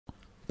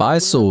By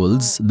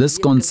souls, this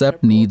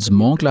concept needs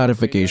more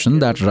clarification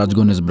that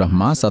Rajgun is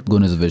Brahma,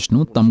 Satgun is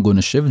Vishnu, Tamgun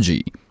is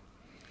Shivji.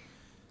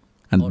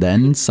 And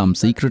then some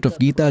secret of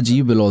Gita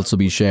Ji will also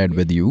be shared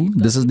with you.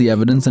 This is the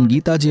evidence in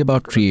Gita Ji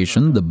about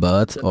creation, the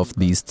birth of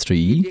these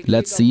three.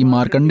 Let's see,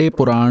 Markandeya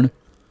Puran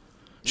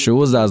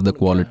shows us the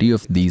quality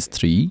of these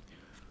three.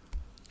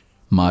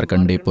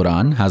 Markandeya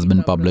Puran has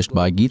been published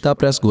by Gita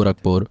Press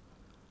Gorakhpur.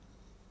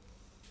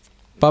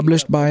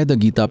 Published by the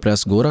Gita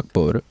Press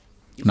Gorakhpur.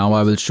 Now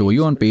I will show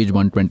you on page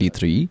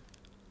 123.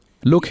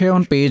 Look here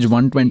on page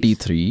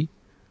 123.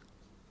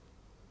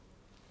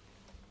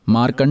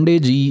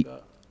 Markandeya Ji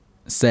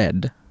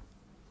said,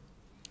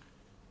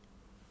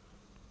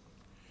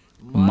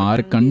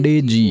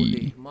 Markandeya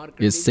Ji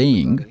is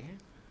saying,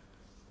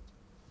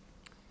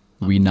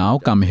 we now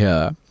come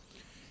here.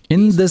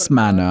 In this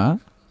manner,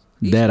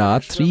 there are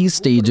three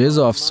stages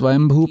of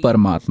Swayambhu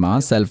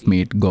Paramatma,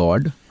 self-made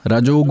God.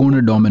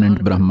 Rajogun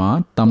dominant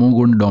Brahma,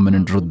 Tamogun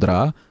dominant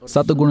Rudra,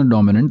 Satgun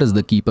dominant is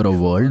the keeper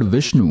of world,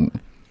 Vishnu.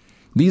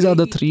 These are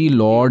the three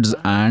lords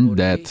and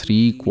their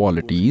three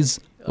qualities.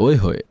 Oi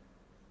hoy.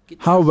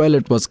 How well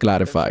it was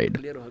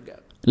clarified.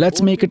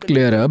 Let's make it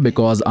clearer,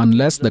 because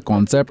unless the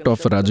concept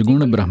of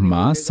Rajgun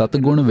Brahma,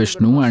 Satgun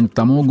Vishnu and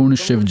Tamogun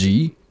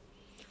Shivji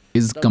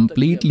is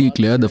completely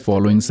clear, the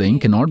following saying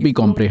cannot be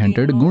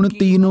comprehended. Gun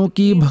teeno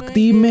ki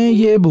bhakti mein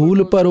ye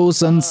bhool paro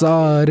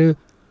sansar.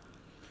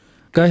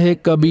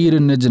 Kahe Kabir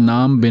nij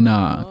naam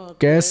bina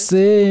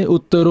kaise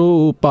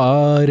utro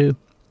par.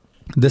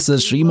 This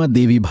is Srimad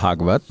Devi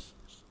Bhagavad.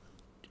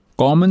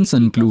 Comments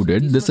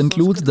included. This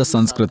includes the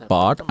Sanskrit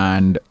part.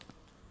 And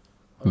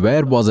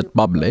where was it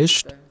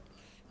published?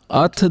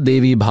 Ath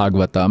Devi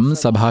Bhagavatam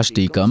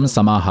Sabhashtikam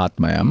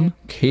Samahatmayam,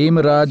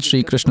 Khemaraj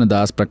Sri Krishna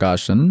Das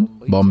Prakashan,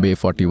 Bombay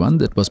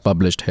 41. It was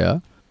published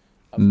here.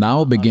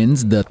 Now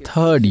begins the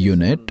third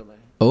unit.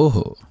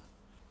 Oho.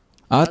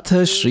 Ath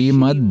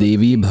Srimad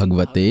Devi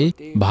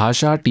Bhagavate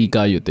Bhasha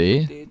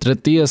Tikayute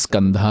Tritiya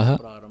Skandha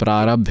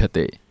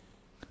Prarabhyate.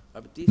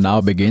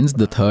 Now begins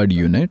the third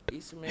unit.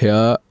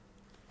 Here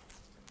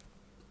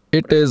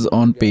it is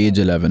on page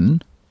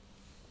 11.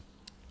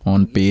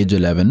 On page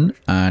 11,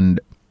 and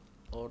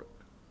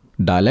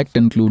dialect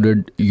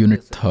included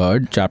unit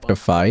 3rd, chapter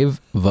 5,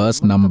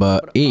 verse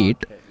number 8.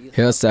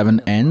 Here 7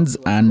 ends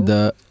and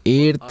the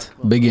 8th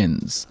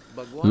begins.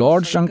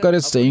 Lord Shankar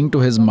is saying to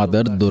his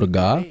mother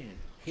Durga,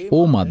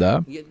 O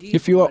mother,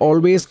 if you are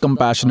always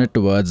compassionate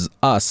towards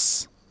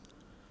us,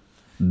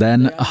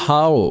 then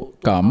how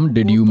come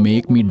did you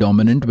make me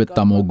dominant with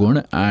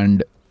Tamogun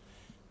and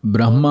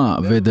Brahma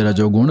with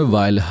Rajogun,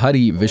 while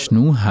Hari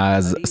Vishnu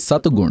has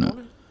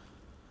Satguna?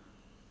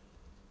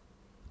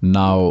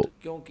 Now,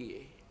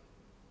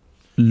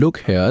 look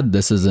here,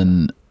 this is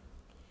in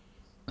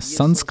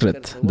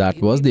Sanskrit.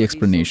 That was the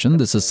explanation.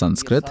 This is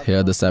Sanskrit.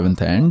 Here the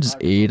 7th ends,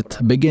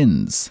 8th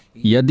begins.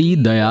 Yadi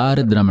dayar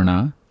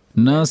dramana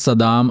na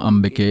sadam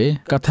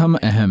ambike katham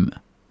ahem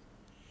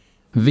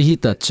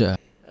vihitacha.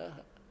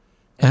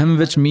 Ahem,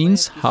 which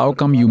means, how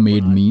come you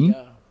made me?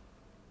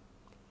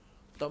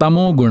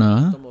 Tamo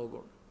guna,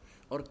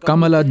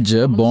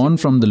 Kamalajja, born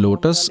from the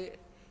lotus.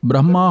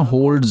 Brahma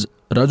holds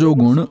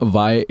Rajogun.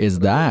 Why is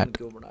that?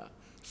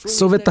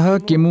 Suvitaha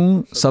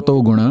kimu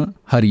satoguna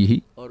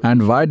harihi.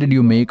 And why did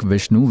you make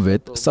Vishnu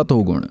with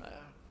satoguna?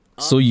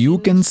 So you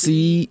can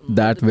see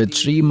that with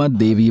Srimad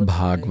Devi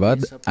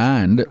Bhagavad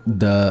and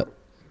the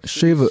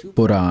Shiv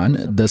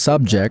Puran, the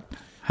subject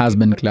has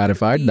been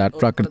clarified that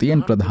Prakriti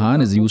and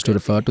Pradhan is used to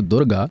refer to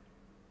Durga.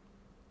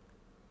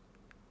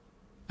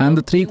 And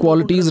the three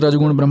qualities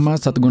Rajagun Brahma,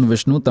 Satgun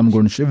Vishnu,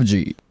 Tamgun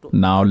Shivji.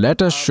 Now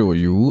let us show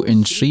you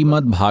in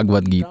Srimad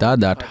Bhagavad Gita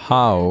that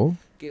how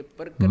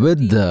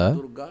with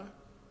the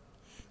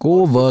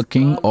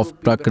co-working of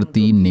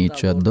Prakriti,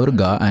 nature,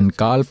 Durga and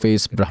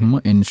Kal-face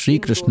Brahma in Sri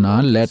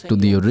Krishna led to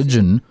the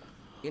origin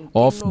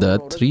of the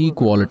three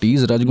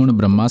qualities Rajgun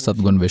Brahma,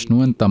 Satgun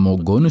Vishnu and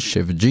Tamogun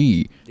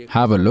Shivji.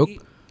 Have a look.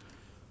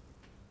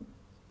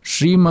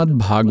 Srimad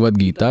Bhagavad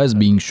Gita is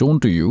being shown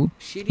to you.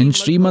 In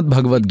Srimad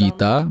Bhagavad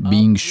Gita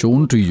being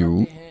shown to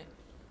you,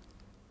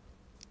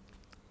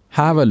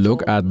 have a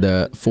look at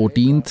the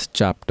 14th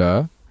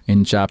chapter.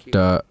 In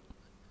chapter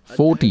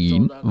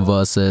 14,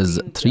 verses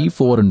 3,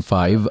 4 and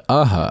 5.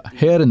 Aha,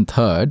 here in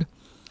 3rd.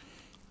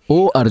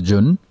 O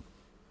Arjun,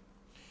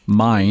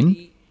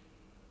 mine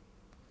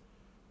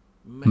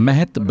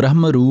Mahat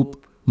Brahma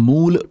Roop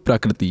Mool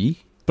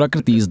Prakriti,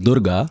 Prakriti is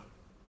Durga,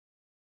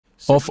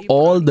 of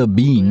all the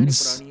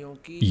beings,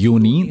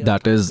 Yoni,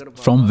 that is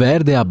from where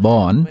they are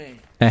born,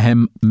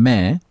 Ahem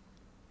Main,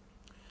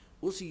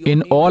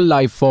 in all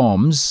life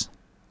forms,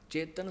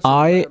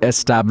 I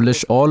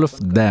establish all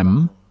of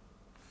them.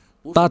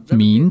 Tat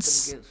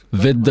means,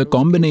 with the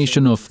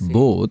combination of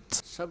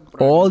both,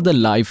 all the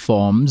life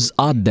forms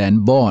are then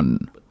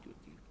born.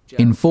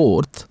 In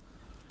 4th,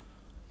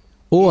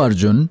 O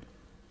Arjun,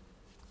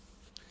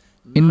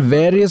 in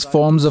various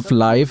forms of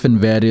life in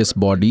various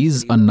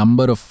bodies, a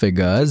number of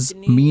figures,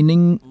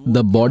 meaning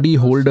the body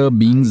holder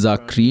beings are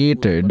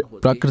created,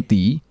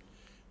 Prakriti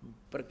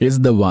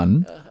is the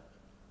one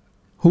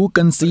Who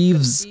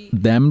conceives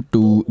them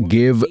to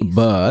give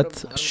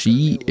birth?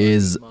 She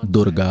is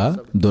Durga.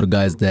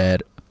 Durga is their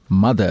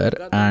mother,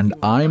 and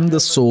I am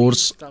the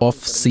source of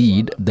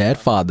seed, their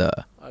father.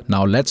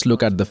 Now let's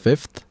look at the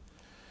fifth.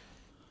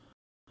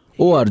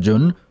 O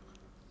Arjun,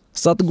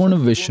 Satgun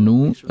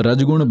Vishnu,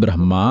 Rajgun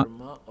Brahma,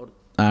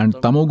 and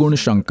Tamogun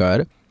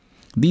Shankar,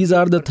 these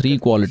are the three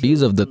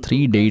qualities of the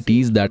three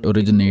deities that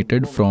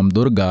originated from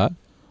Durga,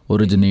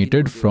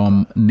 originated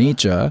from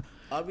nature.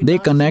 They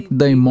connect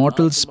the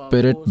immortal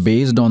spirit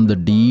based on the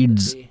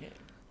deeds.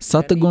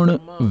 Satgun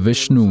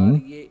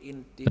Vishnu,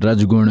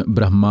 Rajgun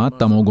Brahma,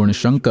 Tamogun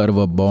Shankar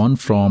were born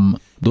from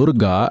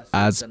Durga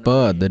as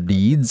per the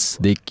deeds.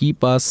 They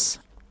keep us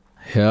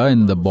here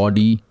in the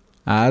body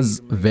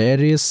as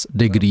various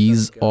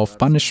degrees of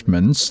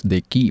punishments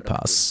they keep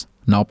us.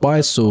 Now,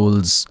 pious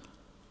souls,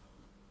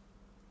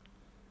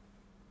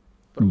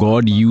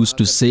 God used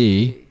to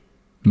say,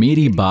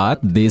 मेरी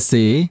बात दे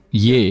से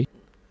ये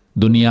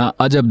दुनिया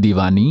अजब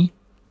दीवानी,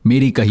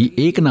 मेरी कही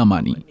एक ना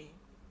मानी.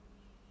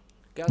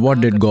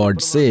 What did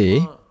God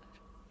say?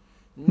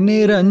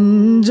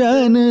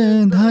 Niranjan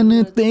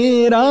धन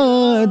तेरा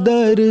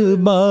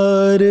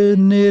दरबार,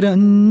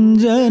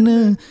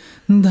 निरंजन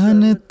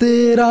धन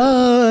तेरा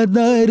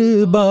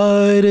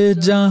दरबार,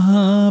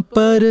 जहां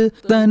पर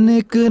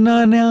तनिक न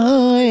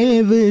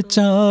न्याय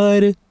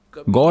विचार.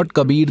 God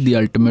Kabir, the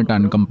ultimate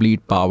and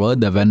complete power,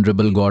 the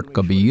venerable God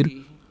Kabir,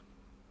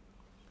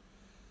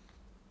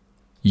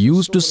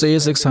 used to say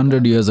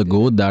 600 years ago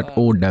that,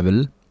 "O devil,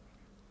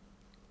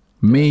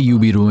 may you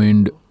be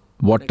ruined.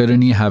 What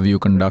tyranny have you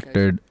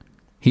conducted?"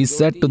 He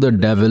said to the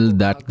devil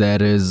that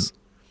there is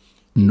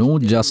no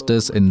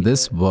justice in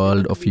this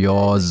world of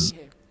yours.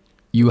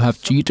 You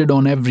have cheated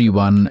on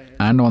everyone,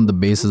 and on the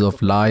basis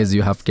of lies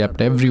you have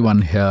kept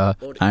everyone here,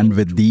 and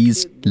with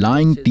these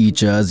lying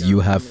teachers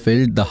you have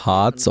filled the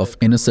hearts of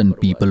innocent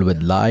people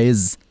with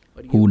lies,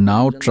 who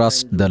now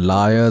trust the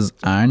liars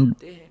and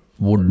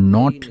would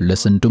not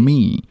listen to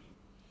me.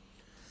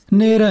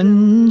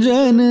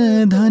 Niranjan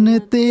धन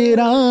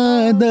तेरा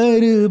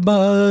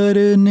दरबार,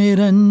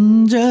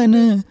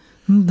 निरंजन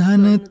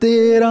धन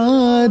तेरा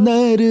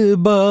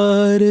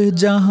दरबार,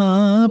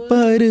 जहां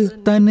पर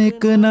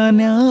तनिक न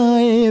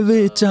न्याय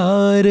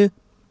विचार.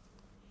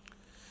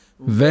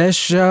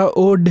 वैश्या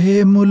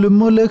ओढ़े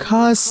मुलमुल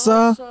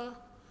खासा,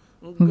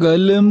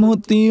 गल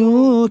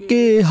मोतियों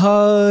के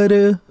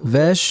हार.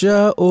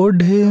 वैश्या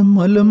ओढ़े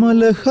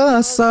मुलमुल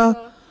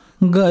खासा,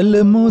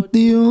 गल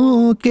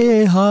मोतियों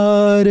के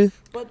हार.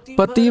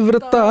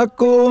 पतिव्रता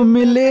को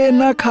मिले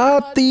न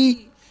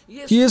खाती,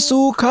 ये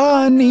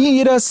सूखा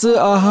नीरस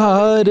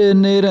आहार.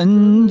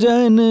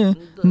 निरंजन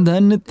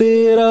धन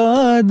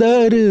तेरा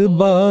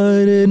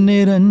दरबार,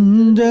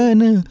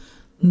 निरंजन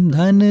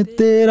धन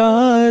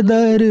तेरा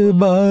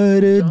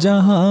दरबार,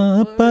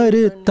 जहां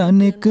पर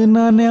तनिक न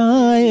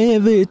न्याय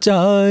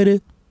विचार.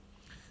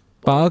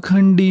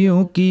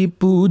 पाखंडियों की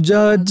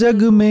पूजा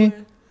जग में,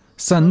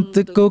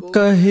 संत को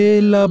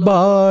कहे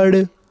लबाड़.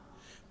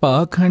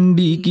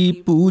 पाखंडी की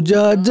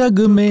पूजा जग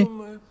में,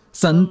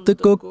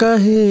 संत को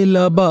कहे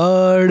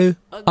लबाड़.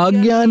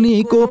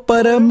 अज्ञानी को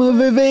परम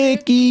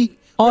विवेकी,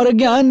 और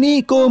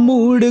ज्ञानी को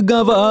मूढ़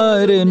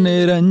गवार.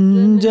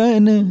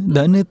 निरंजन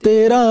धन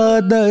तेरा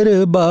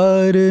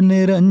दरबार,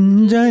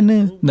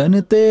 निरंजन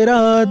धन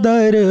तेरा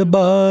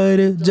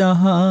दरबार,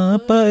 जहां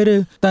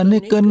पर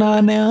तनिक न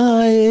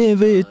न्याय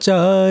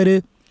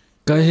विचार.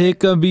 कहे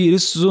कबीर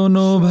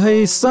सुनो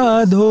भाई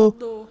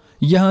साधो,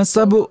 यहाँ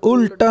सब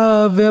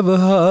उल्टा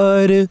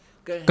व्यवहार.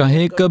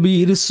 कहे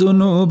कबीर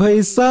सुनो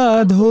भाई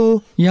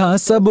साधो, यहाँ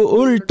सब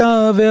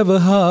उल्टा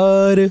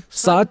व्यवहार.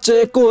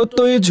 साचे को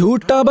तो ये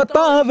झूठा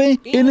बतावे,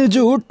 इन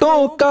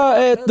झूठों का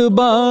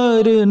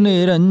एतबार.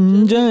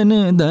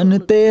 निरंजन धन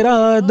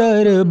तेरा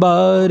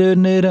दरबार,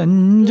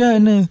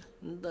 निरंजन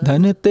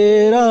धन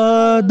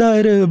तेरा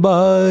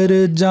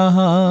दरबार,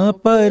 जहां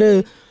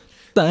पर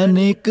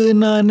तनिक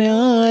न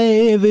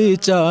न्याय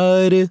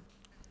विचार.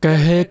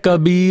 कहे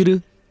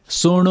कबीर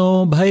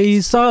सुनो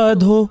भाई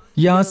साधो,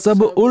 यहाँ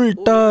सब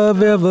उल्टा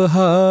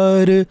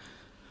व्यवहार.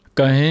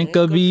 कहे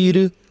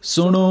कबीर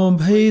सुनो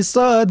भाई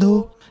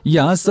साधो,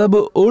 यहाँ सब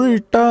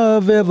उल्टा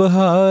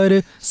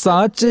व्यवहार.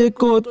 साचे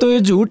को तो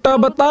झूठा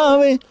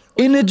बतावे,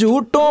 इन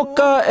झूठों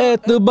का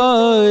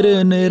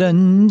एतबार.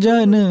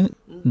 निरंजन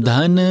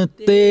धन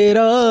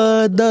तेरा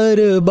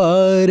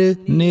दरबार,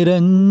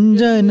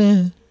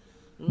 निरंजन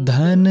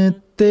धन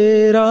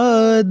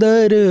तेरा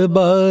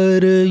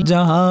दरबार,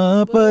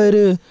 जहां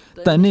पर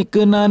तनिक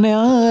न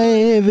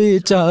न्याय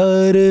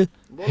विचार.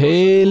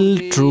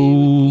 हेल ट्रू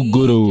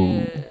गुरु.